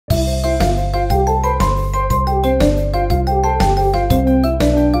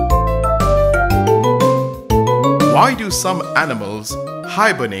Why do some animals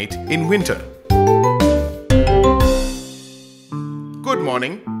hibernate in winter? Good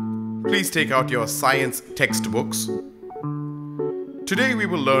morning. Please take out your science textbooks. Today we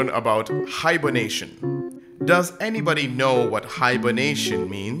will learn about hibernation. Does anybody know what hibernation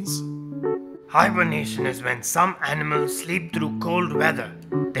means? Hibernation is when some animals sleep through cold weather.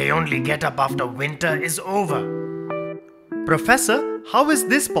 They only get up after winter is over. Professor, how is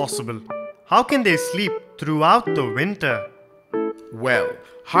this possible? How can they sleep throughout the winter? Well,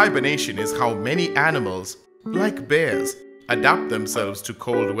 hibernation is how many animals, like bears, adapt themselves to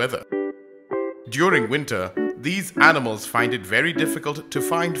cold weather. During winter, these animals find it very difficult to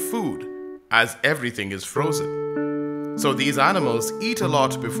find food, as everything is frozen. So these animals eat a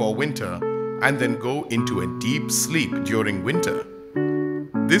lot before winter and then go into a deep sleep during winter.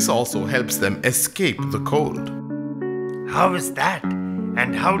 This also helps them escape the cold. How is that?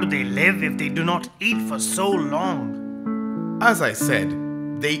 And how do they live if they do not eat for so long? As I said,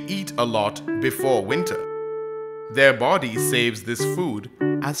 they eat a lot before winter. Their body saves this food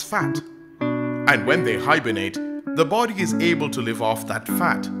as fat. And when they hibernate, the body is able to live off that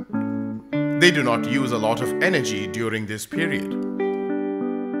fat. They do not use a lot of energy during this period.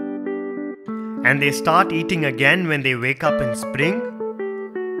 And they start eating again when they wake up in spring?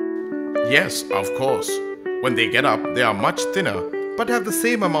 Yes, of course. When they get up, they are much thinner, but have the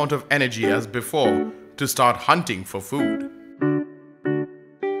same amount of energy as before to start hunting for food.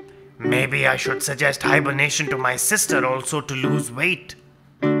 Maybe I should suggest hibernation to my sister also to lose weight.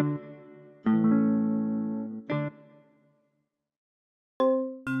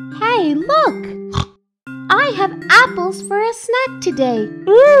 Hey, look! I have apples for a snack today.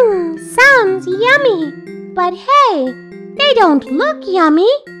 Sounds yummy. But hey, they don't look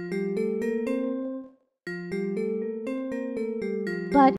yummy. But